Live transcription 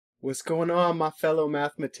What's going on, my fellow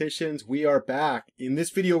mathematicians? We are back. In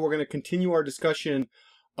this video, we're going to continue our discussion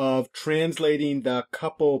of translating the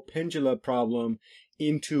couple pendula problem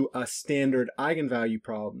into a standard eigenvalue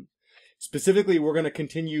problem. Specifically, we're going to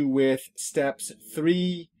continue with steps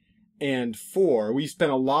 3 and 4. We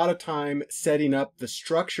spent a lot of time setting up the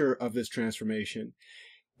structure of this transformation.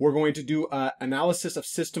 We're going to do an analysis of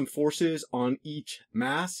system forces on each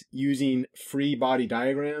mass using free body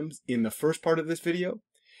diagrams in the first part of this video.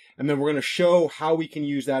 And then we're going to show how we can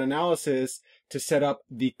use that analysis to set up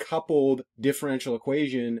the coupled differential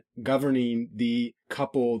equation governing the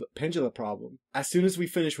coupled pendula problem. As soon as we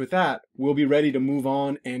finish with that, we'll be ready to move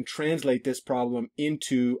on and translate this problem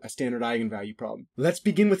into a standard eigenvalue problem. Let's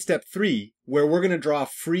begin with step 3, where we're going to draw a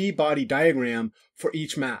free body diagram for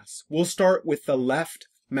each mass. We'll start with the left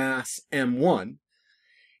mass M1.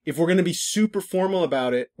 If we're going to be super formal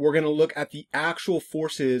about it, we're going to look at the actual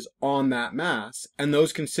forces on that mass, and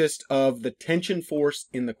those consist of the tension force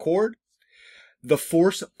in the cord, the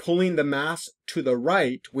force pulling the mass to the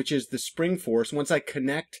right, which is the spring force. Once I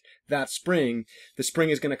connect that spring, the spring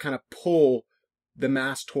is going to kind of pull the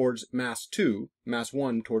mass towards mass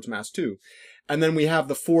 1 towards mass 2. And then we have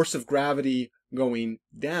the force of gravity going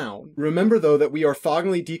down. Remember though that we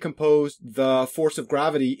orthogonally decomposed the force of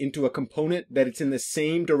gravity into a component that it's in the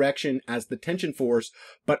same direction as the tension force,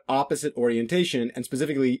 but opposite orientation, and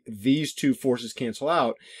specifically these two forces cancel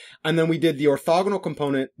out. And then we did the orthogonal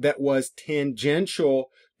component that was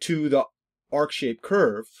tangential to the arc-shaped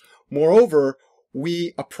curve. Moreover,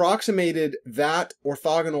 we approximated that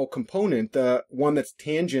orthogonal component, the one that's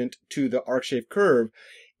tangent to the arc-shaped curve,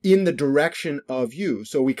 in the direction of u.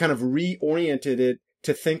 So we kind of reoriented it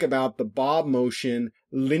to think about the bob motion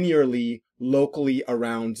linearly locally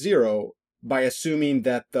around 0 by assuming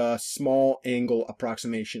that the small angle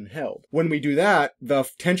approximation held. When we do that, the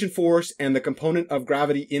tension force and the component of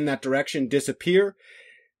gravity in that direction disappear,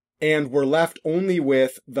 and we're left only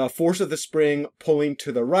with the force of the spring pulling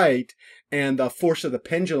to the right and the force of the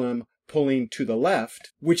pendulum pulling to the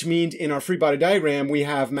left, which means in our free body diagram we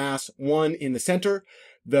have mass 1 in the center.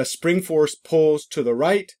 The spring force pulls to the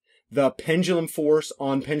right, the pendulum force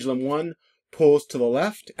on pendulum 1 pulls to the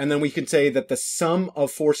left, and then we can say that the sum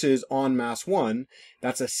of forces on mass 1,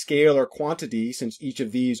 that's a scalar quantity since each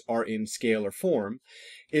of these are in scalar form,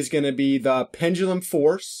 is going to be the pendulum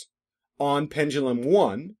force on pendulum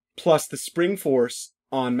 1 plus the spring force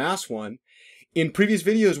on mass 1. In previous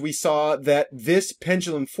videos, we saw that this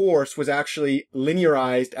pendulum force was actually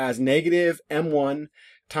linearized as negative m1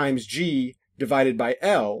 times g divided by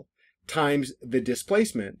L times the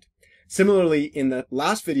displacement. Similarly, in the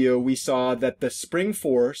last video, we saw that the spring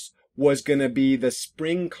force was going to be the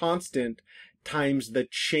spring constant times the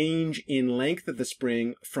change in length of the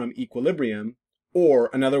spring from equilibrium,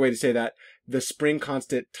 or another way to say that, the spring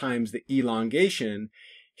constant times the elongation.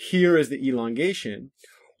 Here is the elongation.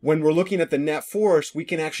 When we're looking at the net force, we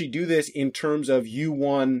can actually do this in terms of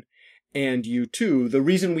U1 and U2. The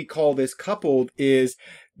reason we call this coupled is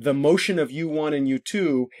the motion of U1 and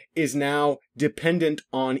U2 is now dependent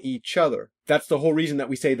on each other. That's the whole reason that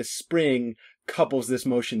we say the spring couples this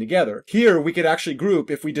motion together. Here we could actually group,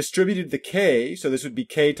 if we distributed the k, so this would be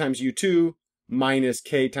k times U2 minus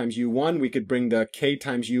k times U1, we could bring the k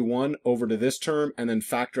times U1 over to this term and then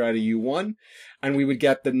factor out a U1, and we would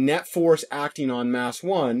get the net force acting on mass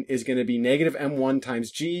 1 is going to be negative m1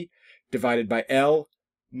 times g divided by L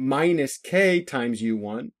minus k times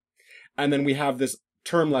U1, and then we have this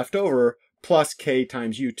term left over plus k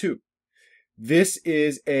times U2. This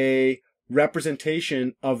is a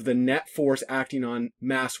representation of the net force acting on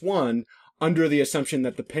mass 1 under the assumption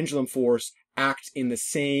that the pendulum force acts in the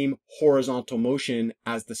same horizontal motion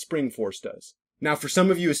as the spring force does. Now, for some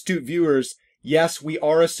of you astute viewers, yes, we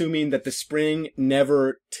are assuming that the spring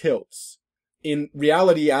never tilts. In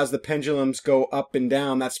reality, as the pendulums go up and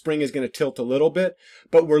down, that spring is going to tilt a little bit,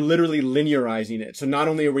 but we're literally linearizing it. So not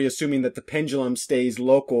only are we assuming that the pendulum stays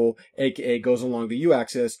local, aka goes along the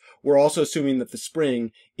u-axis, we're also assuming that the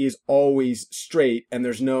spring is always straight and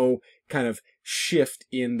there's no kind of shift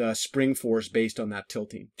in the spring force based on that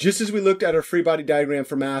tilting. Just as we looked at our free body diagram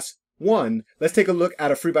for mass 1, let's take a look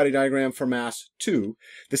at a free body diagram for mass 2.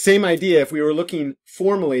 The same idea, if we were looking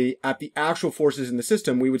formally at the actual forces in the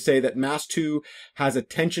system, we would say that mass 2 has a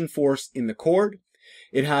tension force in the cord.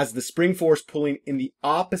 It has the spring force pulling in the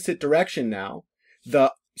opposite direction now.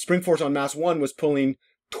 The spring force on mass 1 was pulling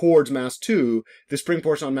towards mass 2. The spring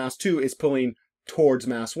force on mass 2 is pulling towards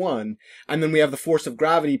mass 1. And then we have the force of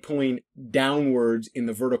gravity pulling downwards in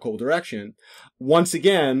the vertical direction. Once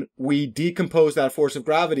again, we decompose that force of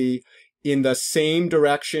gravity in the same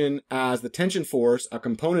direction as the tension force, a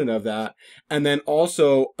component of that, and then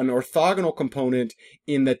also an orthogonal component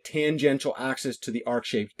in the tangential axis to the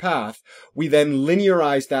arc-shaped path. We then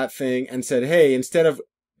linearized that thing and said, hey, instead of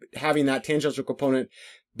having that tangential component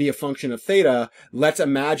be a function of theta, let's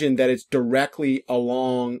imagine that it's directly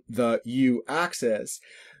along the u-axis.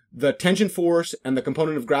 The tension force and the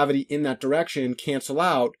component of gravity in that direction cancel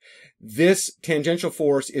out. This tangential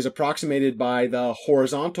force is approximated by the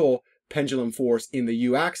horizontal pendulum force in the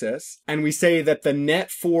u-axis, and we say that the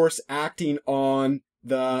net force acting on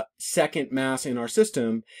the second mass in our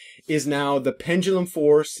system is now the pendulum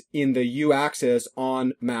force in the u-axis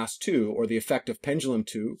on mass 2, or the effective pendulum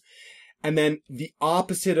 2, and then the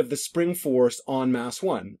opposite of the spring force on mass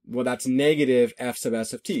 1. Well, that's negative F sub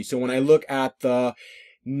s of t. So when I look at the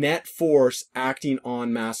net force acting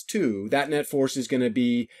on mass 2, that net force is going to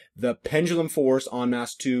be the pendulum force on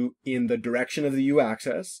mass 2 in the direction of the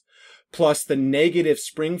u-axis, plus the negative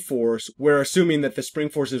spring force. We're assuming that the spring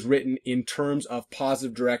force is written in terms of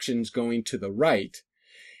positive directions going to the right.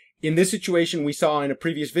 In this situation, we saw in a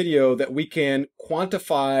previous video that we can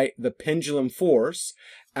quantify the pendulum force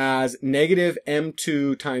as negative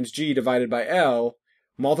m2 times g divided by L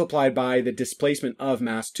multiplied by the displacement of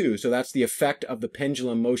mass 2. So that's the effect of the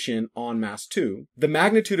pendulum motion on mass 2. The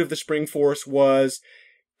magnitude of the spring force was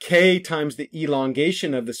k times the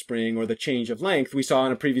elongation of the spring, or the change of length. We saw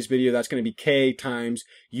in a previous video that's going to be k times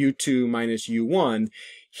u2 minus u1.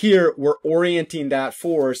 Here, we're orienting that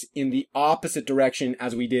force in the opposite direction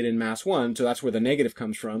as we did in mass 1, so that's where the negative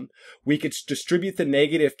comes from. We could distribute the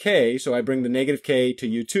negative k, so I bring the negative k to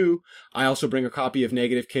u2. I also bring a copy of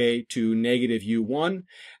negative k to negative u1,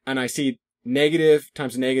 and I see negative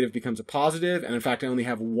times a negative becomes a positive, and in fact, I only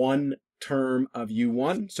have one term of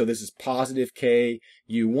u1, so this is positive k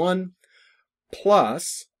u1,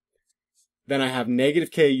 plus, then I have negative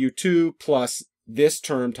k u2 plus this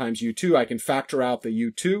term times u2. I can factor out the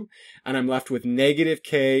u2, and I'm left with negative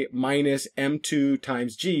k minus m2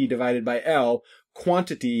 times g divided by L,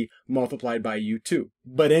 quantity multiplied by u2.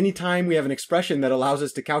 But anytime we have an expression that allows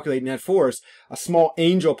us to calculate net force, a small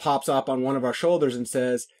angel pops up on one of our shoulders and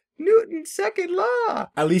says, Newton's second law!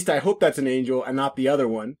 At least I hope that's an angel and not the other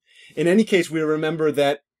one. In any case, we remember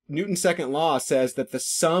that Newton's second law says that the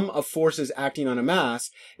sum of forces acting on a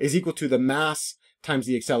mass is equal to the mass times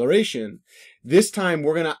the acceleration. This time,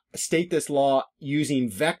 we're going to state this law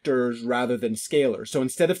using vectors rather than scalars. So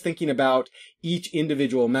instead of thinking about each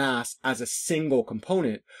individual mass as a single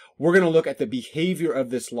component, we're going to look at the behavior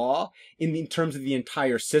of this law in terms of the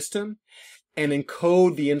entire system and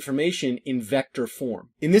encode the information in vector form.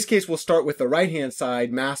 In this case, we'll start with the right-hand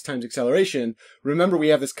side, mass times acceleration. Remember, we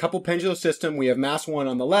have this coupled pendular system. We have mass 1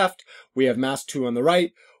 on the left. We have mass 2 on the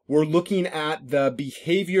right. We're looking at the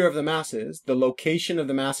behavior of the masses, the location of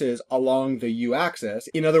the masses along the u-axis.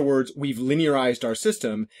 In other words, we've linearized our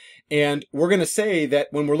system. And we're going to say that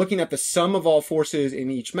when we're looking at the sum of all forces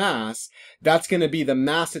in each mass, that's going to be the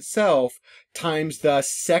mass itself times the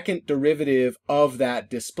second derivative of that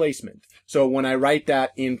displacement. So when I write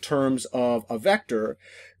that in terms of a vector,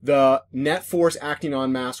 the net force acting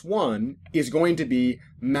on mass 1 is going to be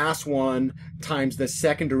mass 1 times the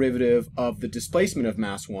second derivative of the displacement of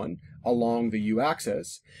mass 1 along the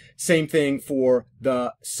u-axis. Same thing for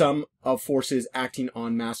the sum of forces acting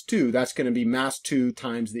on mass 2. That's going to be mass 2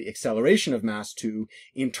 times the acceleration of mass 2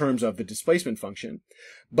 in terms of the displacement function.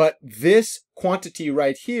 But this quantity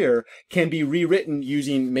right here can be rewritten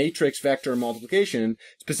using matrix vector multiplication.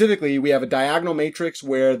 Specifically, we have a diagonal matrix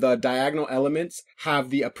where the diagonal elements have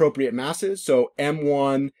the appropriate masses. So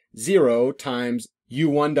m1, 0 times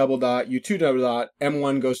u1 double dot, u2 double dot,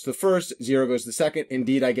 m1 goes to the first, 0 goes to the second.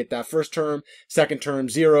 Indeed, I get that first term. Second term,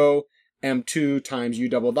 0, m2 times u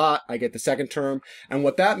double dot, I get the second term. And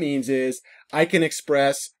what that means is I can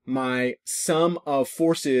express my sum of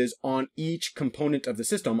forces on each component of the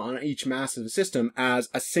system, on each mass of the system, as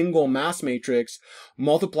a single mass matrix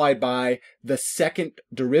multiplied by the second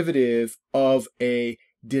derivative of a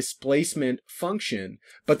displacement function.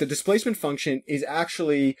 But the displacement function is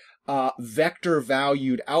actually vector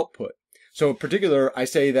valued output. So in particular, I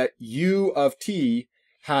say that u of t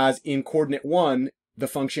has in coordinate 1 the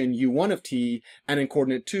function u1 of t, and in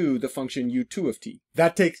coordinate 2 the function u2 of t.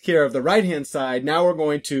 That takes care of the right-hand side. Now we're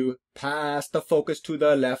going to pass the focus to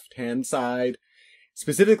the left-hand side.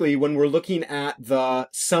 Specifically, when we're looking at the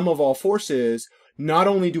sum of all forces, not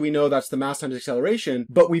only do we know that's the mass times acceleration,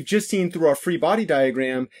 but we've just seen through our free body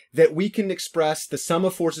diagram that we can express the sum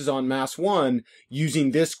of forces on mass 1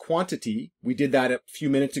 using this quantity. We did that a few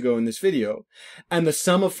minutes ago in this video. And the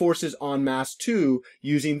sum of forces on mass 2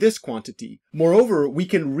 using this quantity. Moreover, we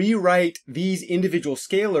can rewrite these individual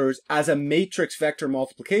scalars as a matrix vector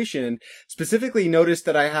multiplication. Specifically, notice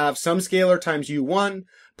that I have some scalar times u1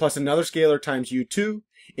 plus another scalar times u2.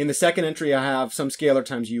 In the second entry, I have some scalar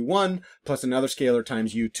times u1 plus another scalar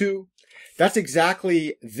times u2. That's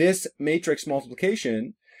exactly this matrix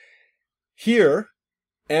multiplication. Here,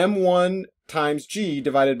 m1 times g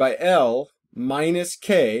divided by L minus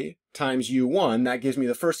k times u1, that gives me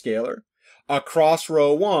the first scalar. Across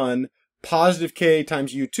row 1, positive k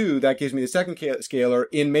times u2, that gives me the second scalar.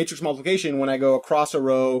 In matrix multiplication, when I go across a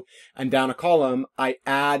row and down a column, I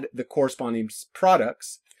add the corresponding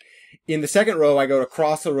products. In the second row, I go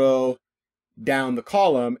across the row, down the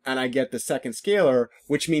column, and I get the second scalar,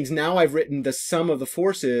 which means now I've written the sum of the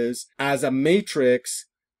forces as a matrix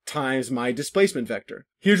times my displacement vector.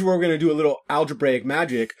 Here's where we're going to do a little algebraic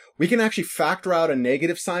magic. We can actually factor out a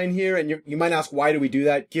negative sign here, and you might ask, why do we do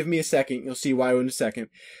that? Give me a second. You'll see why in a second.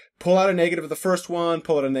 Pull out a negative of the first one,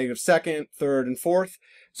 pull out a negative second, third, and fourth.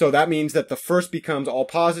 So that means that the first becomes all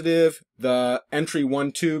positive, the entry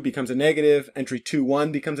 1, 2 becomes a negative, entry 2,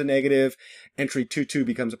 1 becomes a negative, entry 2, 2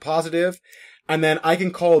 becomes a positive. And then I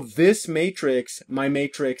can call this matrix my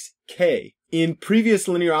matrix K. In previous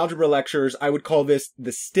linear algebra lectures, I would call this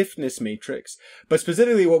the stiffness matrix. But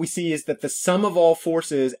specifically what we see is that the sum of all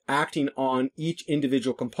forces acting on each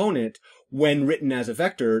individual component, when written as a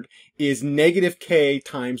vector, is negative K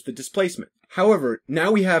times the displacement. However,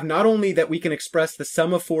 now we have not only that we can express the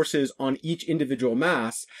sum of forces on each individual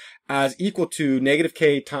mass as equal to negative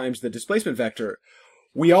K times the displacement vector,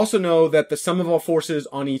 we also know that the sum of all forces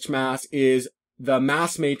on each mass is the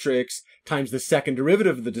mass matrix times the second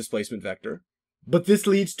derivative of the displacement vector. But this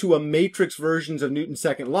leads to a matrix version of Newton's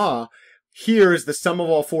second law. Here is the sum of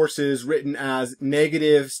all forces written as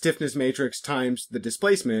negative stiffness matrix times the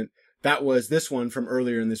displacement. That was this one from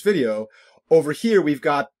earlier in this video. Over here, we've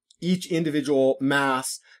got each individual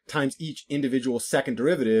mass times each individual second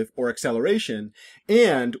derivative or acceleration.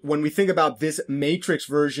 And when we think about this matrix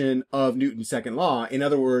version of Newton's second law, in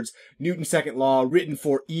other words, Newton's second law written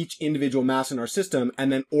for each individual mass in our system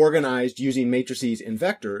and then organized using matrices and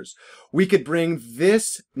vectors, we could bring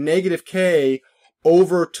this negative K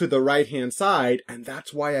over to the right-hand side, and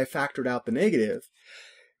that's why I factored out the negative.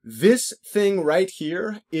 This thing right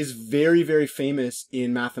here is very, very famous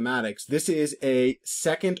in mathematics. This is a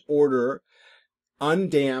second order,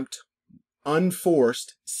 undamped,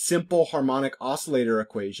 unforced, simple harmonic oscillator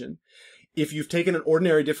equation. If you've taken an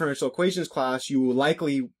ordinary differential equations class, you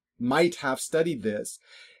likely might have studied this.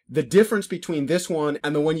 The difference between this one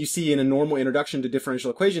and the one you see in a normal introduction to differential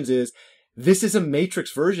equations is this is a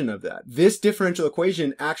matrix version of that. This differential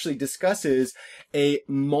equation actually discusses a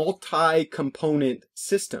multi-component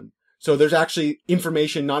system. So there's actually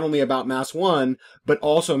information not only about mass 1, but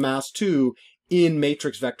also mass 2 in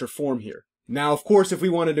matrix vector form here. Now, of course, if we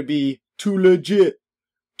wanted to be too legit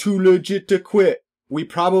to quit, we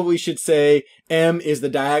probably should say M is the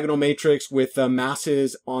diagonal matrix with the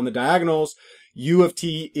masses on the diagonals. U of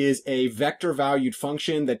t is a vector valued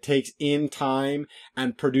function that takes in time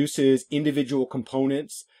and produces individual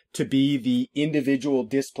components to be the individual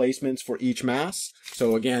displacements for each mass.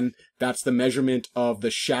 So again, that's the measurement of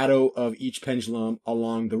the shadow of each pendulum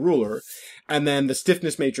along the ruler. And then the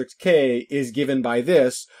stiffness matrix K is given by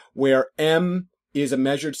this, where M is a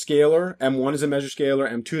measured scalar, M1 is a measured scalar,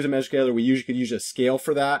 M2 is a measured scalar. We usually could use a scale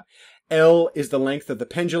for that. L is the length of the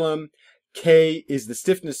pendulum, K is the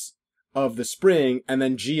stiffness of the spring, and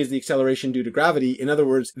then G is the acceleration due to gravity. In other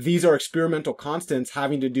words, these are experimental constants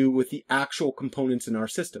having to do with the actual components in our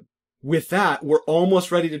system. With that, we're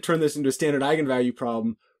almost ready to turn this into a standard eigenvalue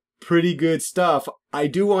problem. Pretty good stuff. I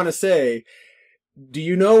do want to say, do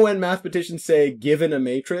you know when mathematicians say given a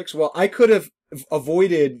matrix? Well, I could have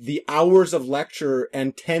avoided the hours of lecture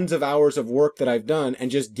and tens of hours of work that I've done and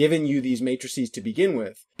just given you these matrices to begin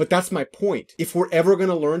with. But that's my point. If we're ever going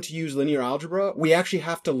to learn to use linear algebra, we actually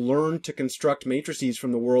have to learn to construct matrices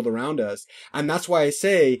from the world around us. And that's why I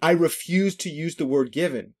say I refuse to use the word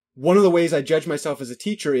given. One of the ways I judge myself as a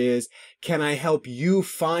teacher is, can I help you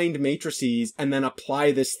find matrices and then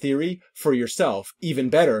apply this theory for yourself? Even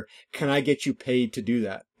better, can I get you paid to do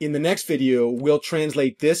that? In the next video, we'll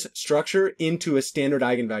translate this structure into a standard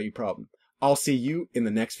eigenvalue problem. I'll see you in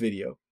the next video.